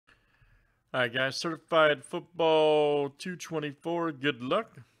All right, guys, certified football 224. Good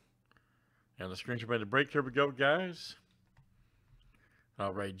luck. And the screen's ready to break. Here we go, guys.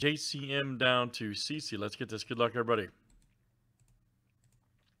 All right, JCM down to CC. Let's get this. Good luck, everybody.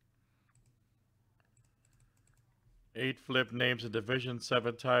 Eight flip names and division,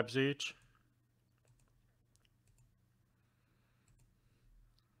 7 types each.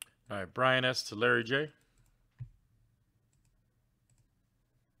 All right, Brian S. to Larry J.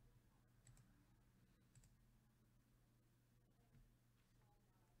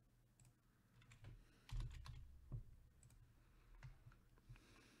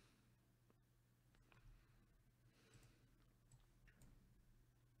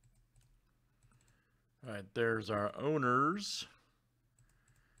 All right, there's our owners.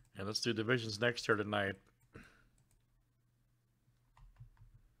 And let's do divisions next here tonight.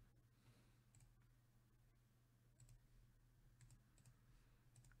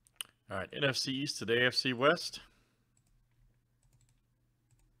 All right, NFC East to the AFC West.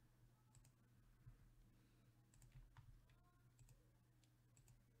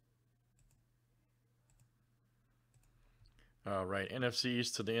 All right, NFC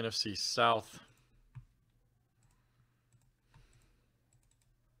East to the NFC South.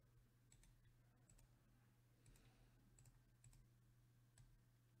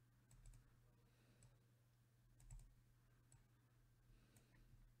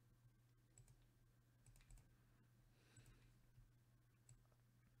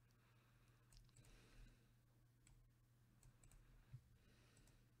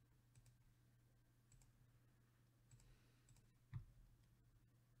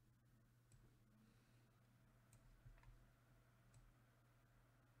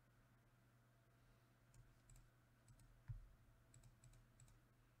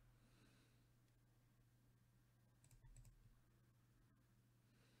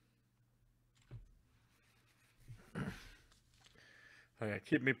 Okay,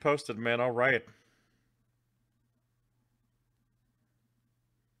 keep me posted, man. All right.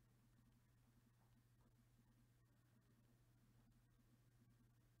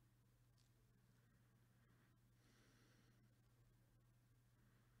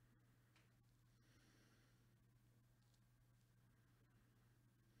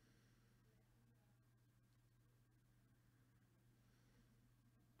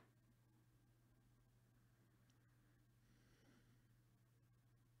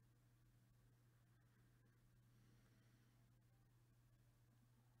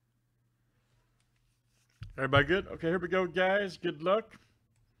 Everybody good? Okay, here we go, guys. Good luck.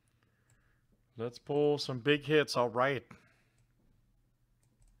 Let's pull some big hits. All right.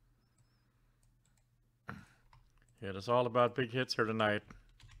 Yeah, it's all about big hits here tonight.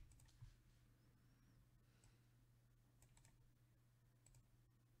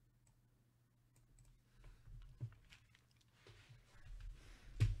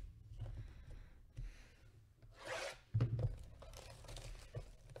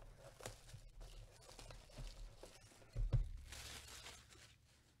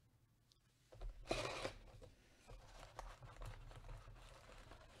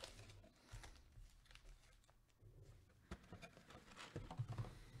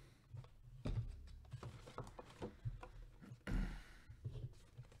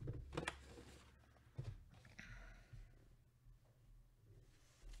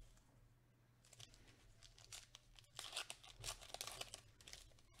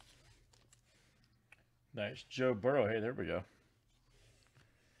 Nice. Joe Burrow. Hey, there we go.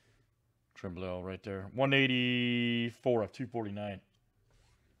 Trimble right there. 184 of 249.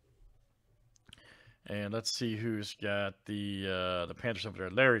 And let's see who's got the Panthers over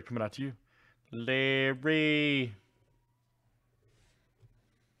there. Larry, coming out to you. Larry.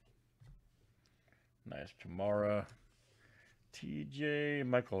 Nice. Kamara. TJ.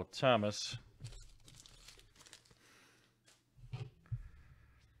 Michael Thomas.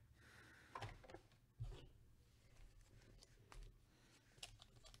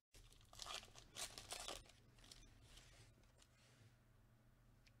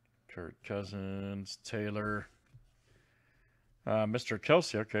 Kirk Cousins, Taylor, Mr.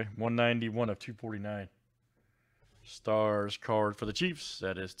 Kelsey. Okay, 191 of 249. Stars card for the Chiefs.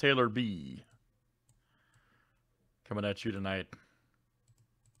 That is Taylor B. Coming at you tonight.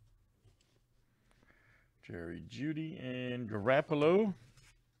 Jerry Jeudy and Garoppolo.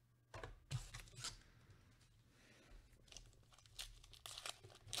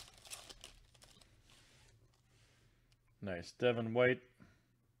 Nice. Devin White.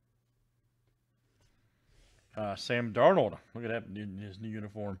 Sam Darnold. Look at that in his new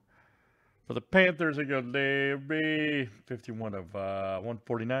uniform. For the Panthers, they go Larry. 51 of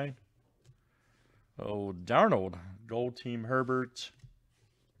 149. Oh, Darnold. Gold Team Herbert.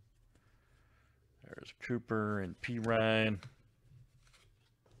 There's Cooper and P. Ryan.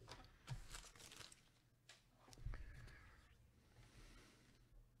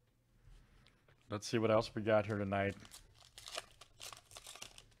 Let's see what else we got here tonight.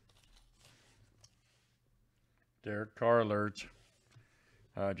 Derek Carr alert.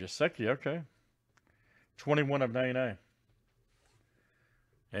 Jaceki, okay. 21 of 99.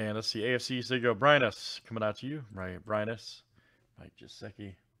 And let's see, AFC East, there you go. Brian S. coming out to you. Right, Brian S. Mike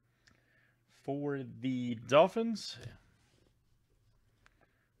Jaceki. For the Dolphins.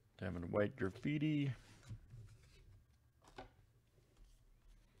 Diamond White Graffiti.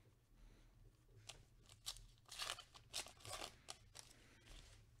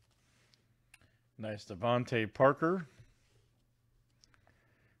 Nice Devontae Parker.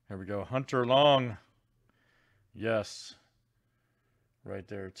 There we go. Hunter Long. Yes. Right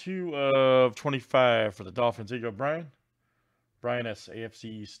there. 2 of 25 for the Dolphins. There you go, Brian. Brian S. AFC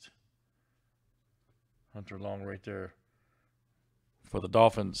East. Hunter Long right there for the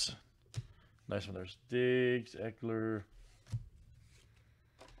Dolphins. Nice one. There's Diggs, Eckler.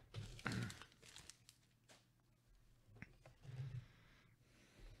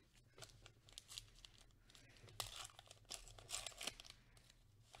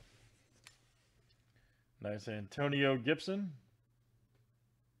 Nice Antonio Gibson.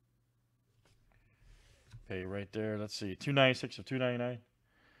 Okay, right there. Let's see. 296 of 299.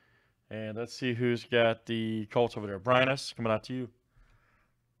 And let's see who's got the Colts over there. Brian S. coming out to you.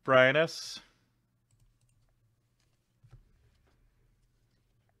 Brian S.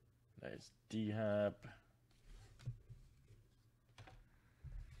 Nice D-Hop.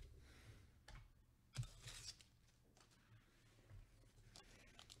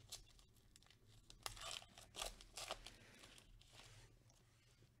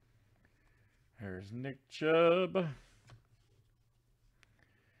 There's Nick Chubb.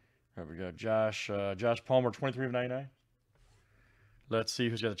 There we go. Josh Palmer, 23 of 99. Let's see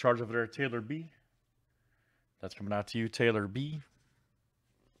who's got the charge over there. Taylor B. That's coming out to you, Taylor B.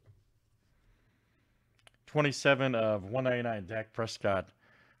 27 of 199. Dak Prescott.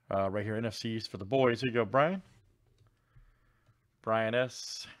 Right here, NFC East for the boys. Here you go, Brian. Brian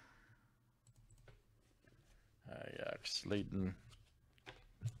S. Slayton.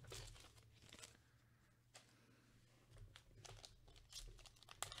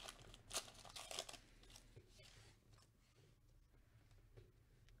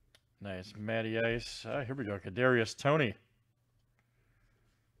 Nice. Matty Ice. Here we go. Kadarius Toney.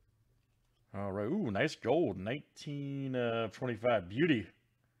 All right. Ooh, nice gold. 19 of 25. Beauty.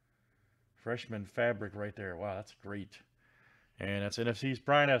 Freshman fabric right there. Wow, that's great. And that's NFC's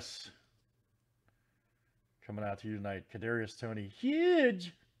Brian S. Coming out to you tonight. Kadarius Toney.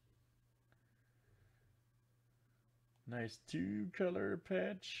 Huge. Nice 2-color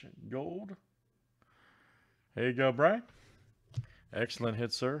patch. Gold. There you go, Brian. Excellent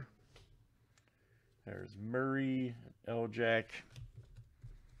hit, sir. There's Murray, L-Jack.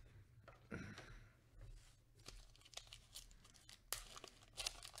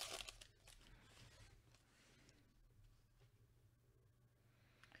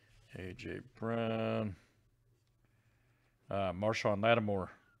 A.J. Brown. Marshawn Lattimore.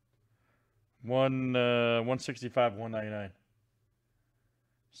 165, 199.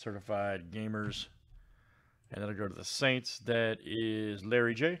 Certified gamers. And that'll go to the Saints. That is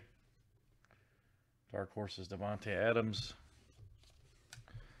Larry J. Dark Horses, Devontae Adams.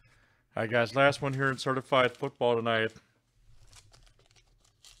 All right, guys. Last one here in certified football tonight.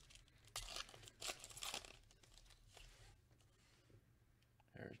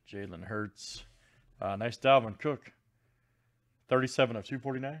 There's Jalen Hurts. Nice Dalvin Cook. 37 of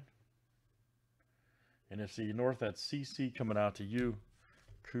 249. NFC North, that's CC coming out to you.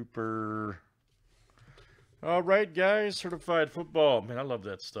 Cooper. All right, guys. Certified football. Man, I love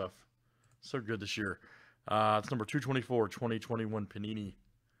that stuff. So good this year. It's number 224, 2021 Panini.